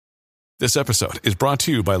This episode is brought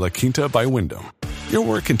to you by La Quinta by Wyndham. Your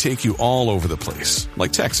work can take you all over the place,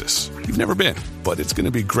 like Texas. You've never been, but it's going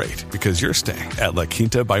to be great because you're staying at La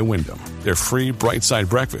Quinta by Wyndham. Their free Bright Side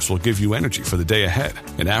breakfast will give you energy for the day ahead.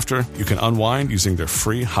 And after, you can unwind using their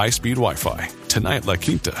free high-speed Wi-Fi. Tonight, La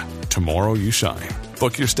Quinta. Tomorrow, you shine.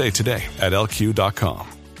 Book your stay today at LQ.com.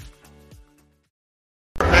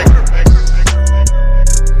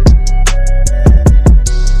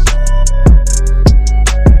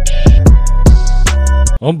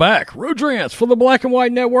 I'm back. Rodrance for the Black and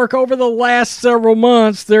White Network. Over the last several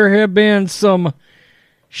months, there have been some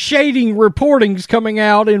shading reportings coming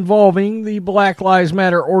out involving the Black Lives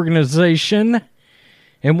Matter organization.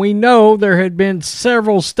 And we know there had been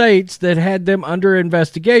several states that had them under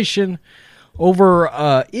investigation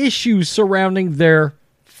over issues surrounding their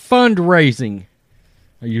fundraising.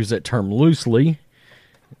 I use that term loosely,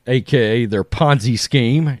 a.k.a. their Ponzi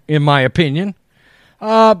scheme, in my opinion.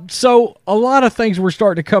 So a lot of things were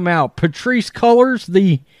starting to come out. Patrisse Cullors,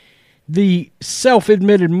 the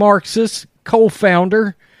self-admitted Marxist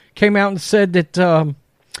co-founder, came out and said that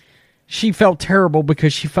she felt terrible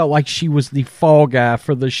because she felt like she was the fall guy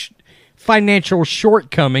for the financial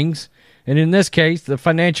shortcomings. And in this case, the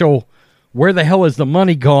financial, where the hell is the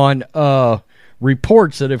money gone,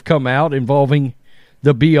 reports that have come out involving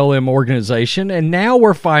the BLM organization. And now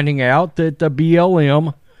we're finding out that the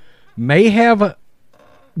BLM may have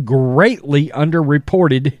greatly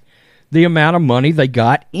underreported the amount of money they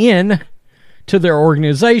got in to their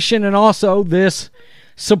organization. And also this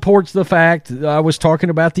supports the fact I was talking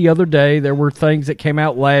about the other day. There were things that came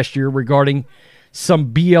out last year regarding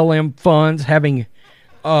some BLM funds having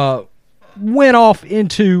went off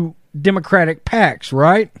into Democratic PACs,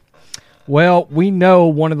 right? Well, we know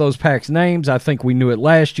one of those PACs names. I think we knew it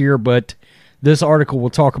last year, but this article will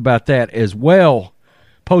talk about that as well.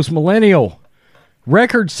 Post-millennial.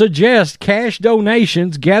 Records suggest cash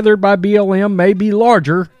donations gathered by BLM may be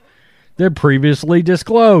larger than previously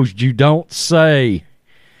disclosed. You don't say.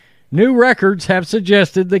 New records have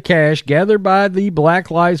suggested the cash gathered by the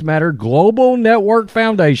Black Lives Matter Global Network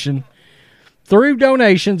Foundation through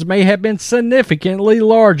donations may have been significantly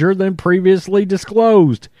larger than previously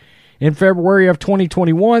disclosed. In February of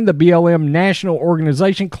 2021, the BLM National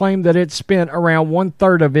Organization claimed that it spent around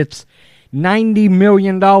one-third of its $90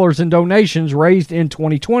 million in donations raised in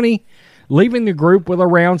 2020, leaving the group with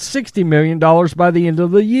around $60 million by the end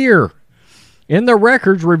of the year. In the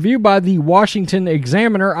records reviewed by the Washington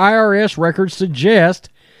Examiner, IRS records suggest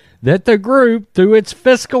that the group, through its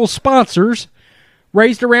fiscal sponsors,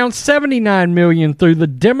 raised around $79 million through the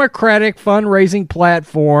Democratic fundraising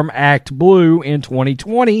platform ActBlue in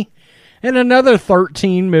 2020 and another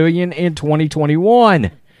 $13 million in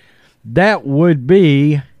 2021. That would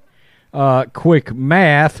be quick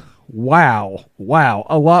math. Wow.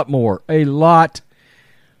 A lot more.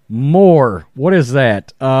 What is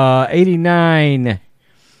that? 89.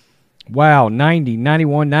 Wow. 90,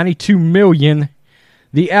 91, 92 million.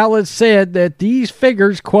 The outlet said that these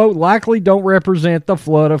figures, quote, likely don't represent the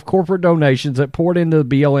flood of corporate donations that poured into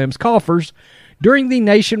the BLM's coffers during the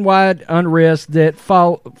nationwide unrest that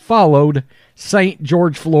followed St.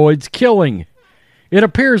 George Floyd's killing. It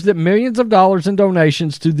appears that millions of dollars in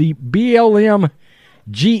donations to the BLM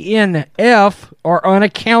GNF are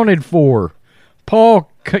unaccounted for. Paul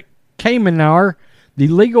Kamenar, the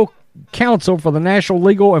legal counsel for the National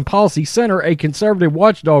Legal and Policy Center, a conservative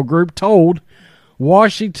watchdog group, told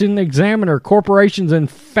Washington Examiner corporations and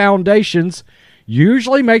foundations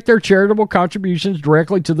usually make their charitable contributions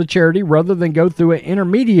directly to the charity rather than go through an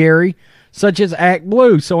intermediary such as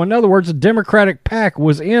ActBlue. So in other words, a Democratic PAC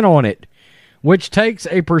was in on it, which takes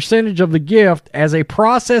a percentage of the gift as a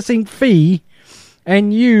processing fee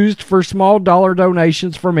and used for small dollar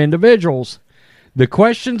donations from individuals. The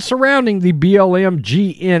questions surrounding the BLM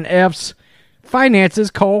GNF's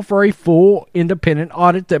finances call for a full independent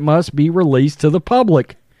audit that must be released to the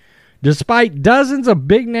public. Despite dozens of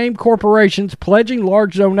big-name corporations pledging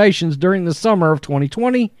large donations during the summer of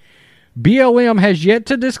 2020, BLM has yet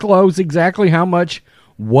to disclose exactly how much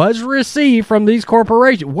was received from these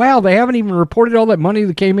corporations. Wow, they haven't even reported all that money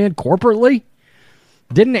that came in corporately?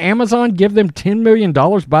 Didn't Amazon give them $10 million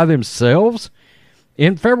by themselves?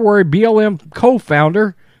 In February, BLM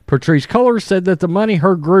co-founder Patrisse Cullors said that the money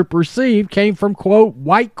her group received came from, quote,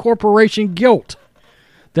 white corporation guilt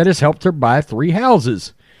that has helped her buy 3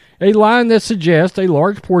 houses. A line that suggests a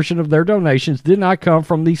large portion of their donations did not come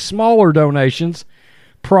from the smaller donations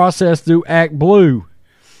processed through ActBlue.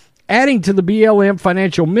 Adding to the BLM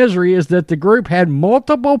financial misery is that the group had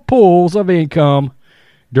multiple pools of income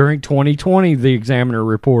during 2020, the Examiner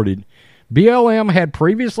reported. BLM had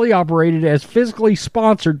previously operated as physically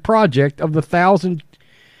sponsored project of the 1,000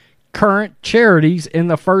 current charities in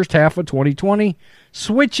the first half of 2020,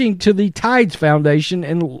 switching to the Tides Foundation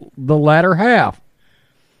in the latter half.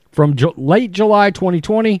 From late July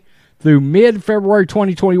 2020 through mid-February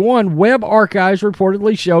 2021, Web Archives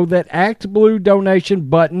reportedly showed that ActBlue donation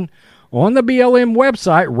button on the BLM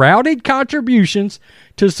website routed contributions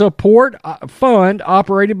to support a fund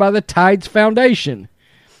operated by the Tides Foundation.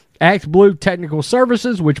 ActBlue Technical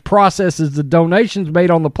Services, which processes the donations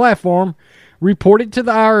made on the platform, reported to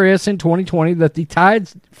the IRS in 2020 that the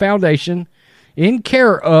Tides Foundation, in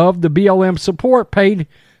care of the BLM support, paid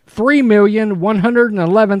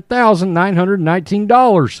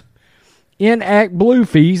 $3,111,919 in ActBlue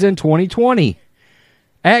fees in 2020.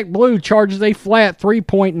 ActBlue charges a flat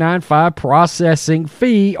 3.95 processing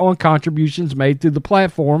fee on contributions made through the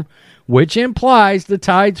platform, which implies the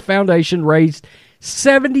Tides Foundation raised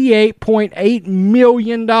 $78.8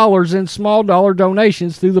 million in small dollar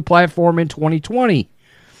donations through the platform in 2020.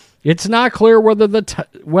 It's not clear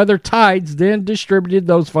whether Tides then distributed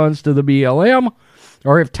those funds to the BLM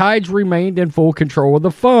or if Tides remained in full control of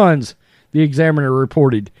the funds, the Examiner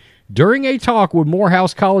reported. During a talk with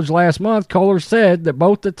Morehouse College last month, Kohler said that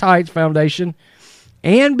both the Tides Foundation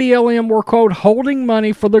and BLM were, quote, holding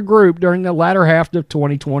money for the group during the latter half of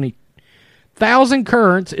 2020. Thousand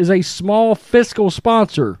Currents is a small fiscal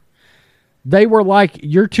sponsor. They were like,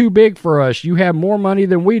 you're too big for us. You have more money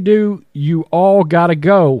than we do. You all got to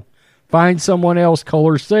go. Find someone else,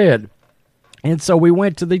 Kohler said. And so we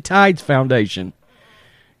went to the Tides Foundation.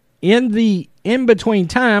 In the in-between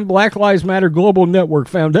time, Black Lives Matter Global Network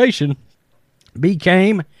Foundation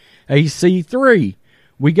became a C3.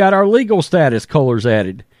 We got our legal status, Kohler's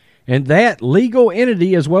added. And that legal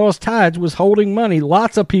entity, as well as Tides, was holding money.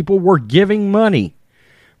 Lots of people were giving money.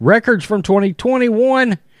 Records from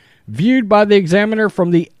 2021, viewed by the Examiner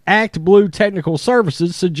from the ActBlue Technical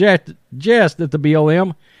Services, suggest that the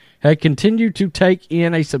BLM had continued to take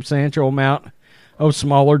in a substantial amount of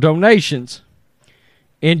smaller donations.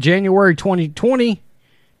 In January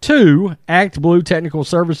 2022, ActBlue Technical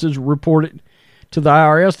Services reported to the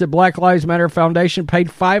IRS that Black Lives Matter Foundation paid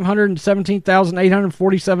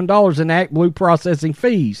 $517,847 in ActBlue processing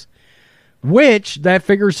fees, which that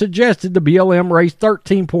figure suggested the BLM raised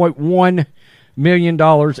 $13.1 million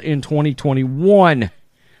in 2021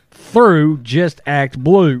 through just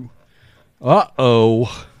ActBlue.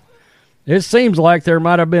 Uh-oh. It seems like there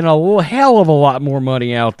might have been a hell of a lot more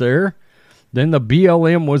money out there than the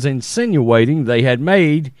BLM was insinuating they had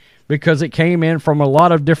made, because it came in from a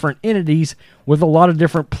lot of different entities with a lot of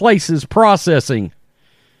different places processing.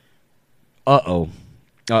 Uh-oh.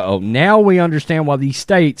 Now we understand why these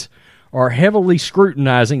states are heavily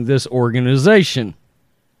scrutinizing this organization.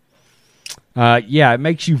 It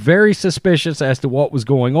makes you very suspicious as to what was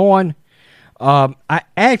going on.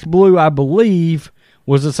 ActBlue, I believe,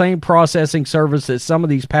 was the same processing service that some of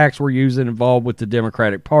these PACs were using, involved with the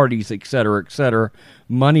Democratic parties, et cetera, et cetera.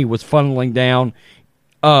 Money was funneling down,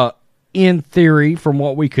 in theory, from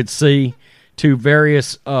what we could see, to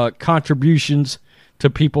various contributions to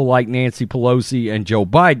people like Nancy Pelosi and Joe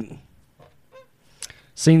Biden.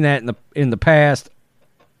 Seen that in the past.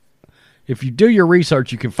 If you do your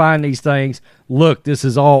research, you can find these things. Look, this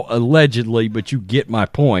is all allegedly, but you get my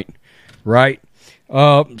point, right?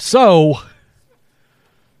 So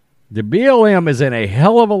the BLM is in a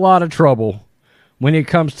hell of a lot of trouble when it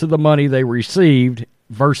comes to the money they received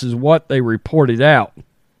versus what they reported out.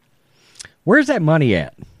 Where's that money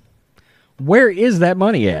at? Where is that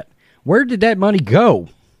money at? Where did that money go?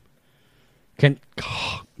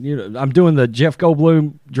 I'm doing the Jeff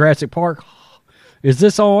Goldblum Jurassic Park. Is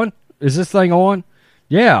this on? Is this thing on?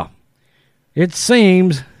 Yeah. It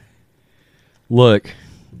seems. Look,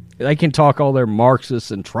 they can talk all their Marxist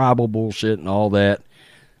and tribal bullshit and all that.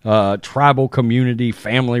 Tribal community,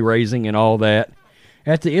 family raising and all that.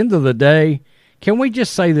 At the end of the day, can we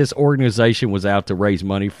just say this organization was out to raise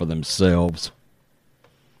money for themselves?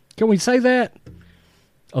 Can we say that?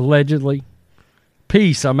 Allegedly.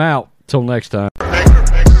 Peace. I'm out. Till next time.